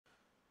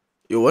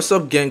Yo, what's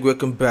up, gang?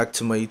 Welcome back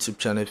to my YouTube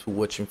channel. If you're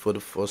watching for the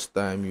first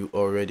time, you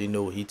already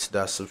know, hit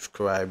that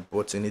subscribe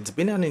button. It's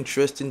been an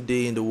interesting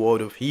day in the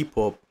world of hip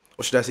hop,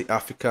 or should I say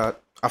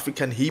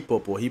African hip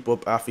hop, or hip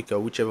hop Africa,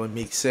 whichever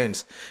makes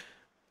sense.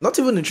 Not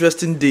even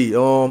interesting day,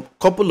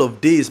 couple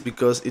of days,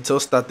 because it all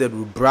started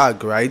with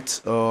Bragg,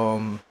 right?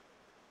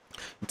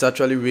 It's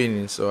actually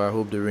raining, so I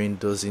hope the rain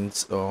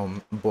doesn't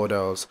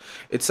bother us.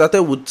 It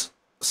started with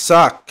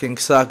King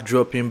Sack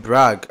dropping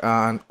Bragg,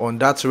 and on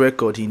that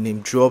record he name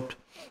dropped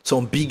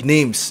some big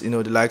names, the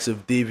likes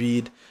of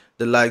David,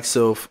 the likes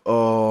of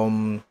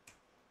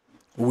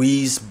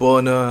Wiz,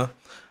 Bonner,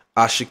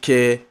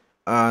 Ashike,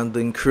 and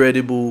the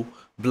incredible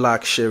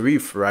Black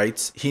Sheriff,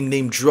 right? He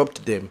name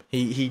dropped them.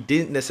 He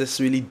didn't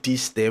necessarily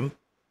diss them.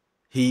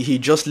 He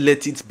just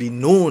let it be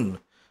known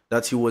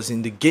that he was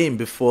in the game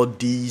before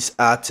these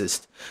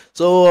artists.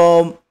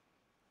 So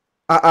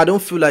I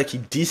don't feel like he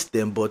dissed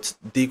them, but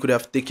they could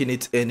have taken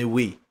it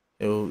anyway.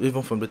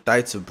 Even from the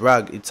title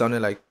Bragg, it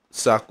sounded like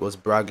Sack was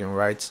bragging,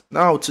 right?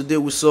 Now today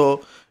we saw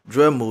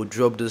Dremo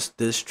drop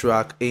this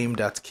track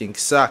aimed at King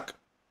Sack,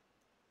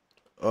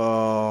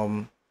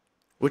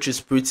 which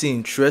is pretty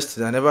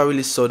interesting. I never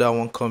really saw that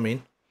one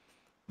coming,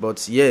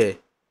 but yeah,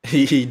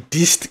 he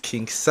dissed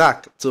King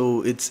Sack.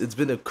 So it's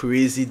been a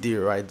crazy day,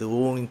 right?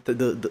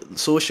 The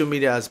social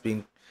media has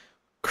been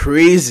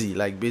crazy,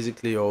 like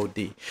basically all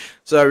day.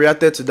 So I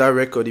reacted to that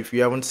record. If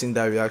you haven't seen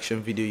that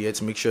reaction video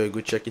yet, make sure you go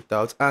check it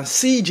out. And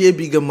CJ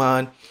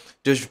BIGGERMAN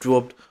just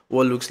dropped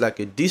what looks like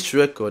a diss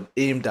record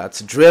aimed at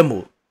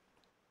Dremo.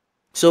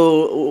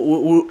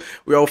 So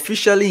we're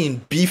officially in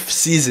beef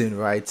season,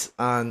 right?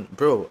 And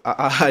bro,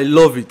 I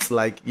love it.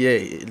 Like, yeah,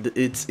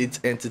 it's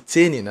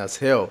entertaining as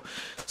hell.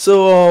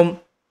 So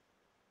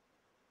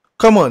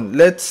come on,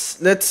 let's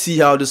see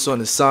how this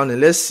one is sounding.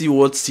 Let's see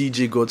what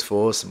CJ got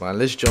for us, man.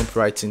 Let's jump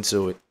right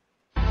into it.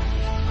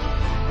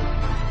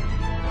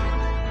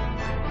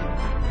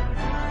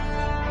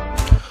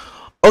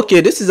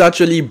 Okay, this is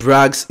actually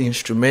Bragg's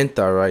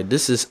instrumental, right?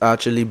 This is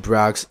actually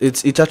Bragg's.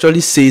 It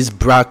actually says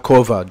Bragg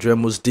cover,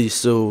 Dremo's diss.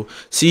 So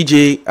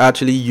CJ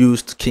actually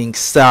used King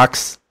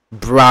Sack's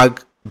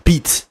Bragg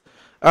beat.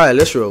 All right,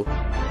 let's roll.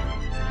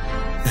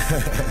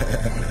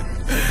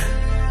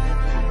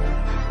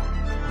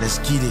 Let's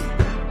get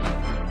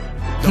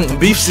it.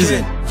 Beef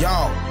season.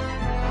 Yo.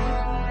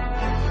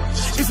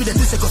 If you the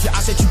diss of your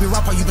asset, you be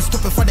rapper, you be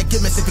stupid for the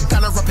gimmicks. If you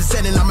gonna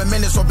representing, I'm a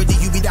menace already,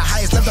 you be the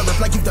highest. Let the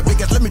reply give the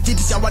biggest. Let me teach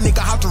this young nigga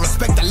how to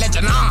respect the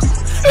legend.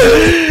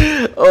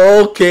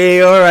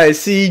 Okay, alright,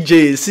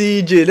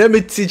 CJ, let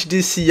me teach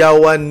this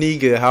Yawa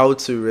nigga how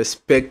to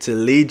respect a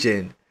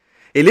legend.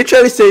 He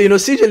literally said,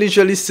 CJ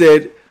literally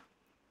said,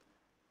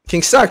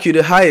 King Sack, you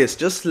the highest.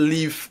 Just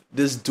leave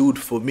this dude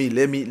for me.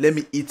 Let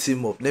me eat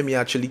him up. Let me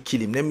actually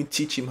kill him. Let me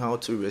teach him how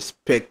to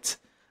respect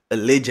a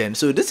legend.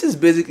 So this is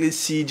basically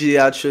CJ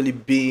actually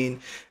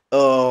being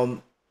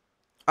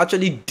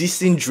actually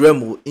dissing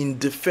Dremo in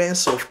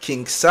defense of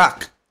King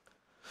Sack.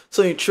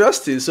 So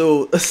interesting.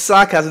 So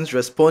Sack hasn't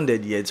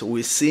responded yet.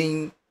 We're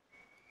seeing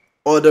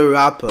other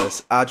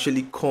rappers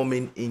actually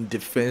coming in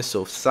defense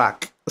of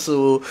Sack.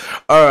 So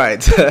all right,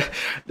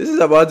 this is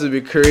about to be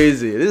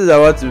crazy.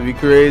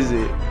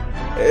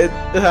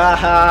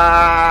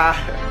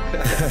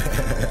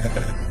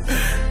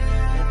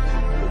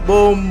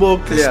 Bombo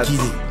clear.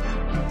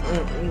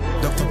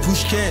 Dr.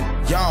 Pushkin,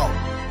 yo.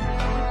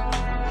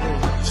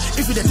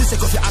 If you the diss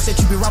of your asset,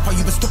 you be rapper,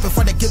 you be stupid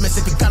for the gimmicks.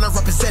 If you gonna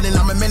representing,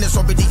 I'm a menace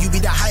already, you be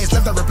the highest.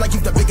 Left the reply,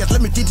 give the biggest.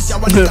 Let me teach this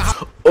young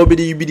nigga.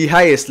 Obedi, you be the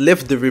highest.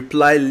 Left the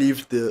reply,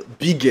 leave the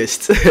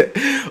biggest.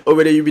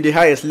 Obedi, you be the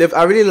highest. Left.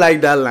 I really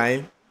like that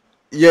line.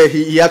 Yeah,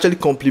 he actually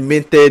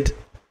complimented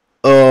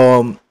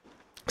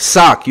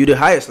Sack. You the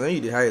highest. No,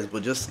 you the highest,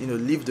 but just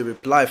leave the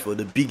reply for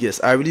the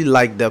biggest. I really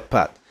like that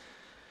part.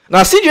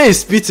 Now CJ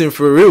is spitting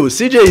for real.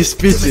 CJ is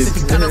spitting.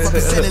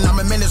 I'm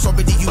a menace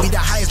already, you be the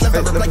highest. Let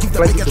the reply, give the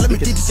biggest. Let me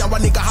teach this young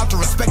nigga how to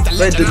respect the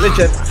legend.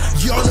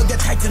 You all know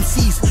get hyped and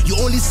seas. You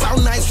only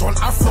sound nice on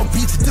Afro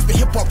beats. This be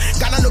hip hop.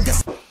 Ghana no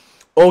get.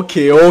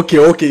 Okay.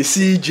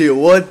 CJ,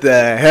 what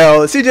the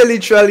hell? CJ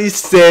literally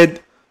said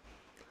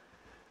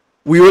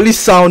we only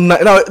sound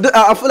nice. Now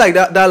I feel like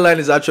that line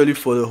is actually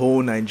for the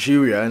whole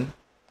Nigerian.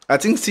 I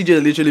think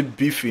CJ literally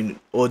beefing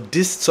or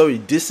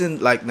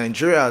dissing like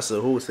Nigeria as a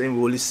whole, saying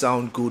we only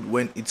sound good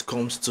when it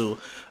comes to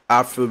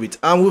Afrobeat.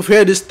 And we've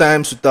heard this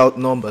times without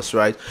numbers,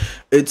 right?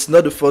 It's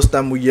not the first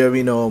time we're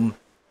hearing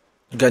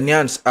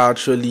Ghanaians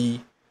actually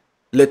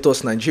let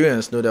us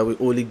Nigerians know that we're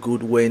only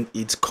good when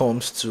it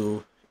comes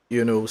to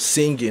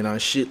singing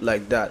and shit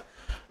like that.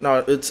 Now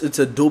it's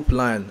a dope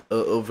line,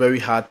 a very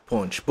hard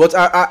punch, but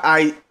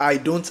I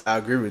don't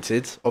agree with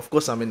it. Of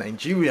course, I'm a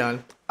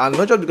Nigerian, and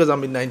not just because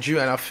I'm a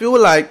Nigerian. I feel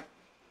like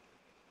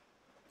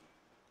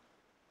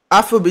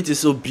Afrobeat is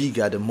so big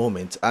at the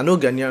moment. I know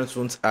Ghanaians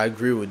won't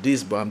agree with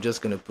this, but I'm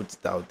just gonna put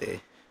it out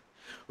there.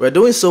 We're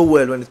doing so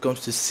well when it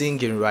comes to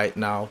singing right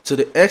now, to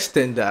the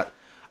extent that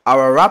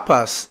our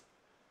rappers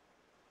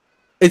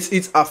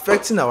it's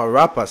affecting our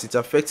rappers. It's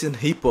affecting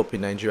hip hop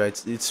in Nigeria.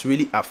 It's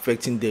really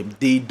affecting them.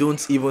 They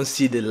don't even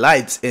see the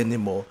lights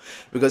anymore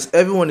because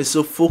everyone is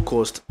so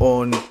focused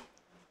on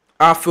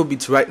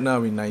Afrobeat right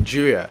now in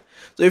Nigeria.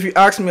 So if you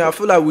ask me, I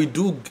feel like we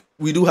do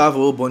have a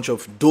whole bunch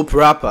of dope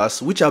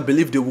rappers, which I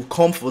believe they will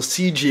come for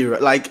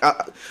CJ. Like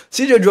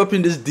CJ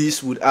dropping this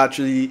diss would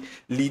actually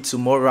lead to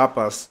more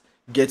rappers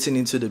getting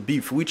into the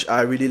beef, which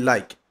I really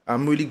like.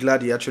 I'm really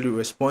glad he actually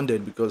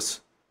responded because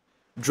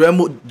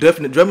Dremo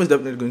is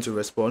definitely going to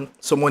respond.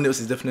 Someone else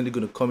is definitely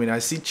going to come in. I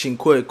see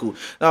Chinkweku.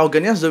 Now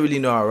Ghanaians don't really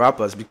know our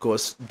rappers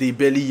because they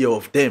barely hear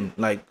of them.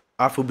 Like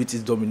Afrobeat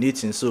is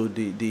dominating, so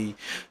they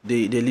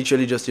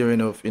literally just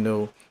hearing of, you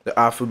know, the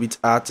Afrobeat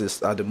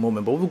artists at the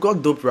moment. But we've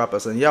got dope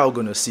rappers, and y'all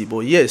gonna see. But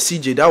yeah,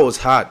 CJ, that was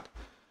hard.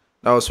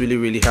 That was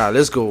really hard.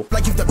 Let's go.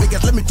 Like if the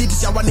biggest, let me teach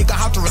this nigga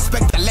how to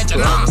respect the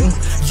legend.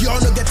 You all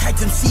know get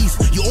heights and seas.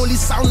 You only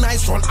sound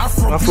nice on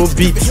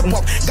Afrobeat. Hip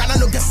hop, Ghana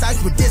no get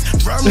size with this.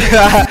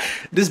 Dremo.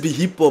 This be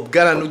hip hop.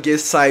 Ghana no get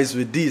size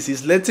with this.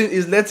 He's letting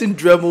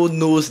Dremo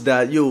knows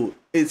that yo,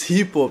 it's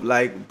hip hop.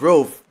 Like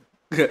bro,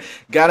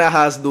 Ghana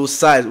has no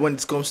size when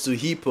it comes to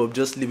hip hop.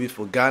 Just leave it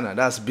for Ghana.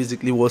 That's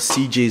basically what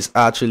CJ is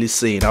actually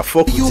saying. I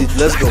fuck with it.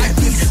 Let's go.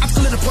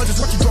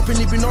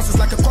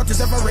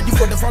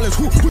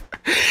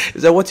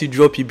 Is that what you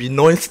drop? He be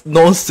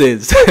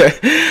nonsense.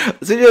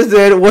 CJ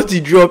said what you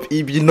drop,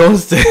 he be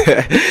nonsense.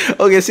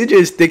 Okay, CJ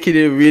is taking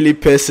it really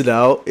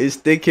personal. He's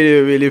taking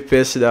it really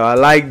personal. I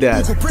like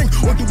that.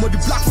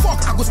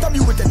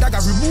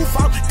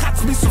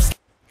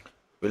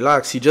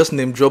 Relax, he just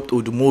name dropped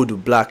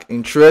Odumodu Black.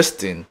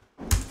 Interesting.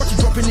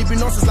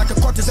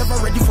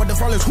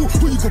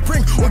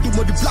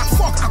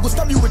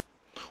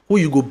 Who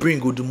you go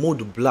bring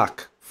Odumodu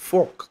Black?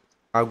 Fuck,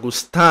 I go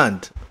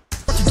stand.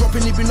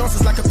 Dropping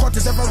nonsense like a court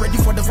is ever ready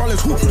for the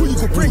violence. Who you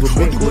go bring? The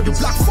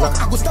black fuck,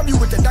 I go stab you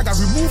with the dagger.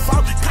 Remove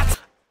out, cut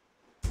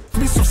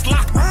me some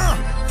slack.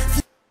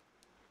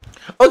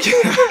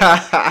 Okay.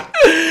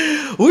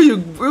 who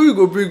you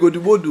go bring?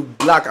 Odumodu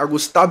Black, I go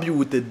stab you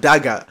with the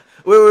dagger.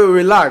 Wait,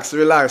 relax.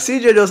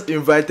 CJ just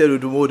invited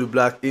Odumodu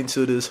Black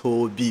into this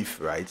whole beef,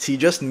 right? He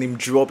just name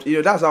dropped. You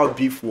know, that's how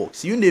beef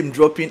works. You name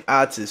dropping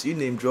artists, you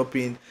name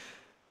dropping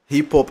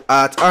hip hop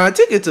art, and I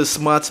think it's a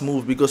smart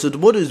move because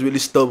Odumodu is really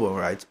stubborn,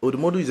 right?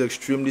 Odumodu is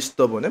extremely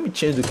stubborn. Let me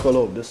change the color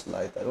of this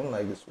light. I don't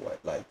like this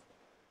white light.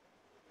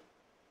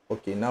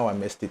 Okay, now I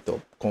messed it up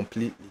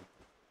completely.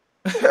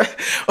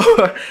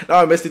 Now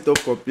I messed it up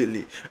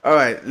completely. All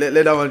right, let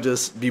that one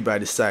just be by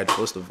the side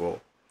first of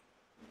all.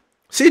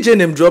 CJ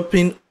name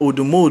dropping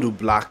Odumodu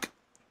Black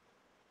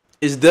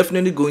is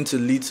definitely going to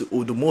lead to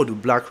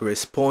Odumodu Black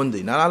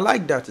responding, and I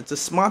like that. It's a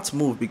smart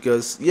move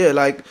because yeah,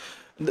 like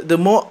the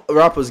more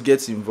rappers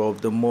get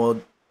involved, the more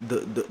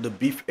the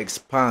beef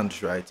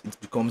expands, right? It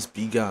becomes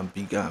bigger and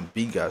bigger and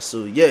bigger.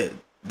 So yeah,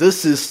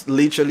 this is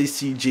literally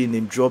CJ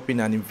name dropping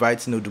and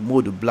inviting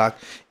Odumodu Black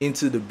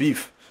into the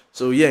beef.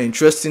 So yeah,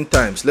 interesting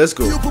times. Let's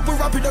go.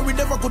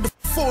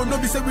 phone, no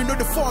be say we know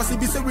the force, it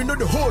be say we know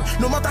the whole.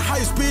 No matter how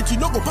you speak, you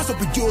no go pass up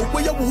with you.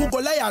 Where you who go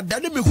lie,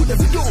 then me who the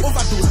video.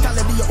 Overdose,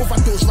 telling me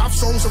overdose, rap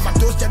songs,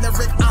 overdose,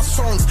 generic ass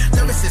songs.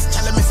 Nemesis,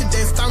 telling me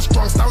they stand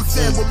strong, stand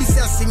fair. We'll be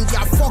sing,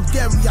 yeah, fuck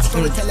them, we are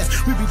storytellers.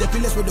 We be the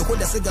pillars with the whole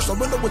cigar, so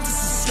we know what this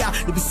is, yeah,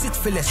 they be sit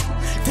fillers.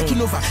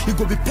 Taking over, you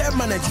go be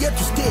permanent, here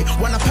to stay.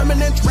 When a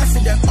permanent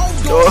resident,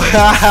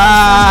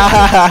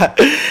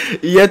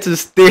 here to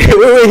stay.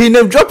 Wait, he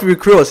named drop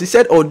recross. He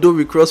said, although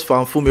recross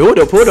fan for me. Hold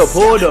up.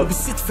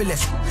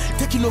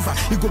 Taking over,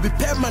 you go be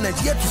permanent,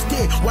 here to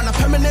stay. When a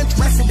permanent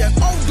resident,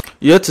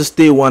 here to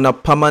stay, one a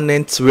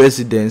permanent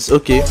residence.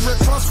 Okay.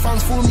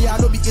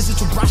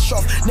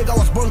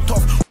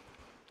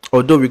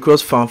 Although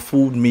recross fan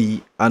fooled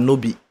me, I know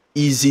be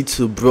easy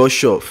to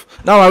brush off.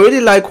 Now I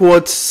really like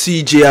what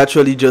CJ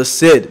actually just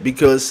said,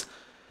 because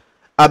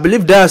I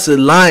believe that's a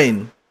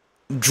line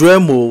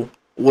Dremo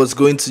was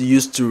going to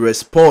use to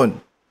respond.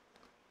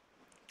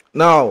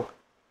 Now,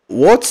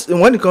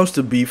 when it comes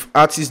to beef,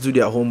 artists do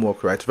their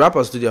homework, right?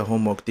 Rappers do their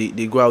homework. They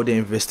go out there,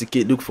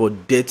 investigate, look for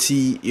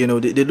dirty, you know,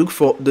 they look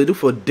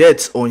for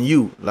debts on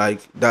you,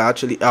 like they're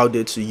actually out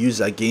there to use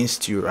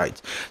against you,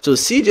 right? So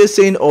CJ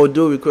saying,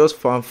 although recross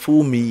fan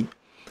fool me,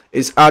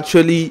 is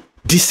actually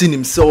dissing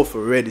himself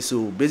already.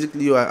 So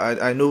basically,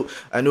 I know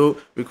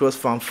recross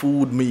fan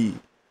fooled me,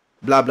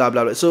 blah blah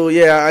blah. So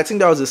yeah, I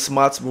think that was a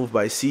smart move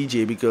by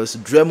CJ, because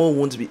Dremo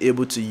won't be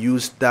able to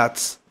use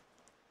that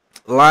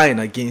line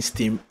against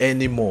him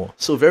anymore.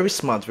 So very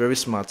smart.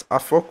 I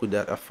fuck with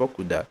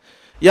that.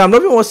 Yeah, I'm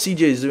loving what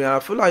CJ is doing. I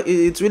feel like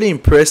it's really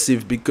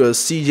impressive, because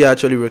CJ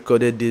actually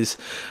recorded this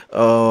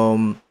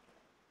under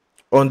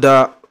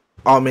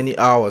how many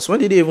hours? When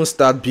did he even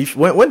start beef?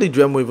 When did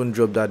Dremo even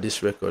drop that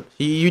diss record?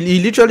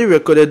 He literally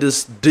recorded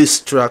this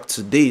diss track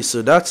today.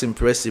 So that's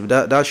impressive.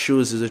 That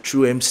shows he's a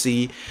true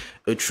MC,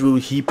 a true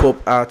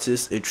hip-hop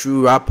artist, a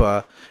true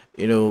rapper.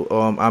 You know,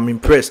 I'm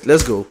impressed.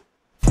 Let's go.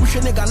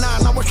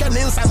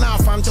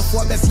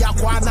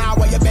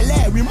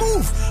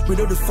 Remove We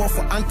know the fall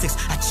for antics.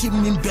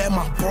 Achievement bear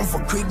my born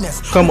for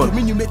greatness. Come on.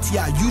 When you met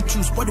here,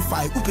 YouTube,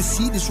 Spotify, Upe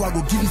see this one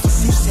go give you for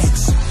safe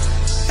sex.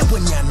 And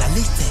when you're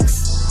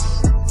latex.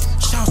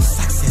 Shout to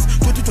success.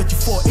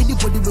 2024,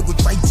 anybody will go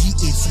try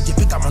G8. See the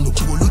bigger man who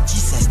will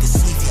Jesus the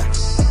savior.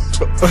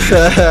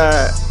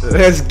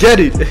 Let's get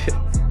it.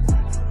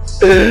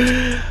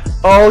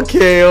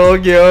 Okay.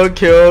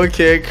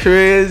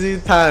 Crazy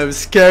times.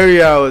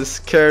 Scary hours,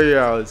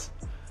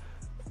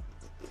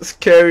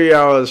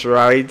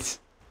 right?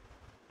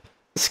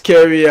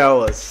 Scary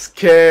hours.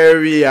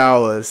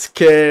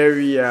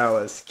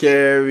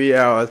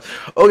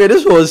 Okay,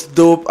 this was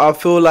dope. I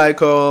feel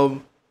like I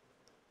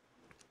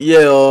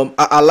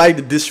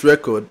like this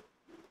record.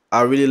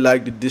 I really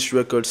like this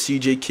record.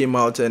 CJ came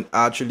out and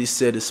actually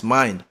said his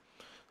mind.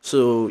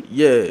 So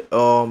yeah,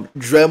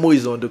 Dremo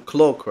is on the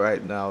clock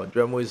right now. And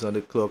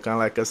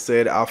like I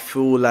said, I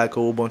feel like a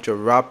whole bunch of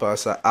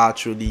rappers are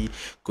actually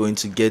going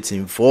to get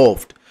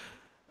involved.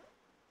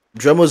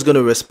 Dremo is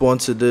gonna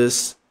respond to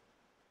this.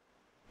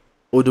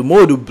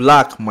 Odumodu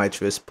Black might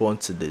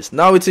respond to this.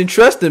 Now it's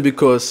interesting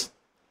because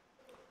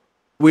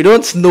we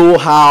don't know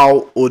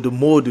how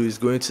Odumodu is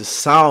going to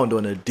sound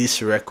on a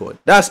diss record.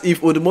 That's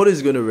if Odumodu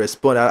is going to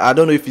respond. I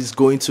don't know if he's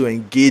going to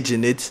engage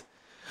in it,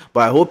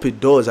 but I hope it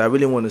does. I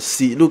really want to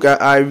see. Look,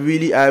 because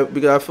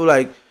I feel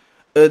like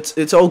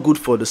it's all good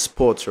for the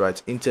sport,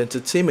 right? It's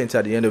entertainment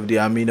at the end of the day.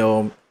 I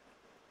mean,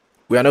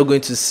 we are not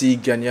going to see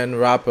Ghanaian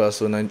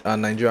rappers or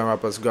Nigerian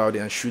rappers go out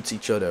there and shoot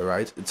each other,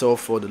 right? It's all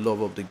for the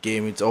love of the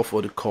game. It's all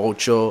for the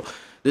culture.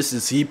 This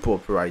is hip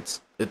hop, right?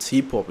 It's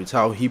hip hop. It's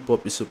how hip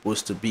hop is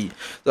supposed to be.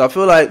 So I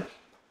feel like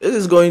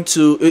it's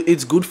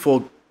good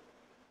for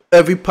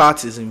every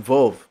parties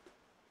involved.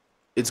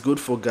 It's good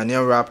for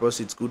Ghanaian rappers.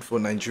 It's good for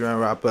Nigerian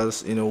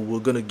rappers. You know, we're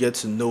gonna get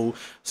to know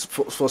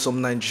for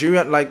some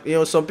Nigerian, like, you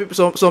know, some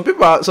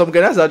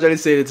Ghanaians actually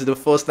say it's the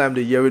first time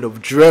they're hearing of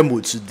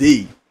Dremo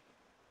today.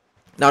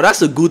 Now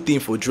that's a good thing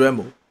for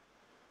Dremo.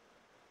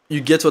 You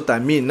get what I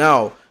mean?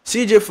 Now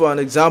CJ, for an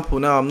example,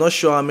 now I'm not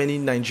sure how many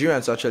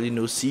Nigerians actually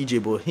know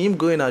CJ, but him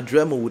going at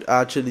Dremo would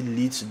actually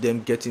lead to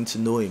them getting to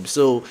know him.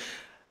 So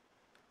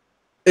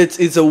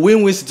it's a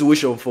win-win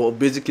situation for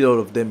basically all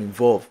of them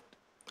involved.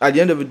 At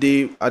the end of the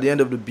day, at the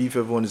end of the beef,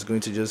 everyone is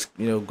going to just,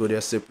 you know, go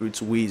their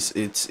separate ways.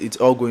 It's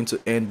all going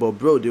to end. But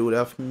bro, they would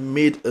have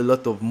made a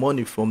lot of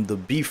money from the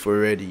beef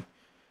already.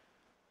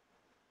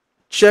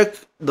 Check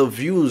the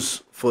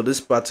views for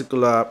this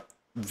particular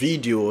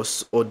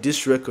videos or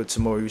this record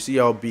tomorrow. You see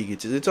how big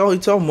it is.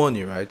 It's all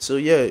money, right? So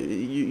yeah,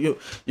 you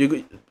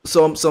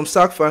some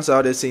Sack fans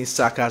out there saying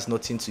Sack has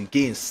nothing to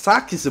gain.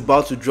 Sack is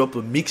about to drop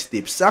a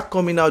mixtape. Sack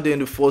coming out there in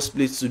the first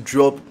place to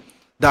drop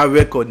that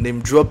record,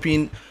 name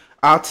dropping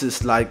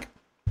artists like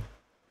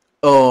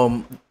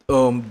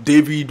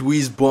David,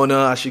 Wiz, Bonner,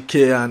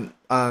 Ashike,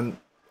 and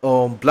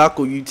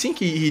Blacko. You think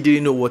he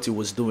didn't know what he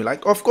was doing?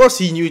 Like, of course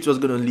he knew it was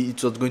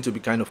going to be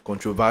kind of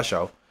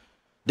controversial.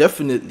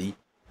 Definitely.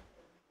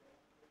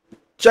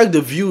 Check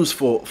the views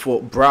for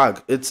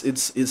Bragg.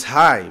 It's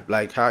high,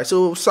 like high.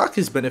 So Sack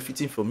is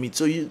benefiting from it.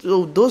 So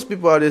those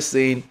people are just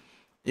saying,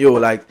 yo,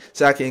 like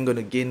Sack ain't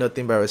gonna gain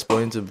nothing by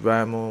responding to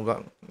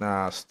Dremo.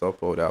 Nah,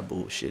 stop all that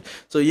bullshit.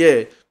 So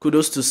yeah,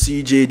 kudos to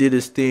CJ, did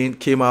his thing,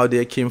 came out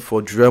there, came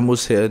for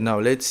Dremo's head. Now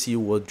let's see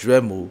what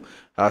Dremo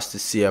has to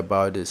say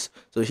about this.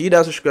 So hit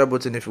that subscribe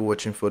button if you're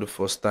watching for the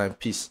first time.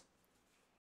 Peace.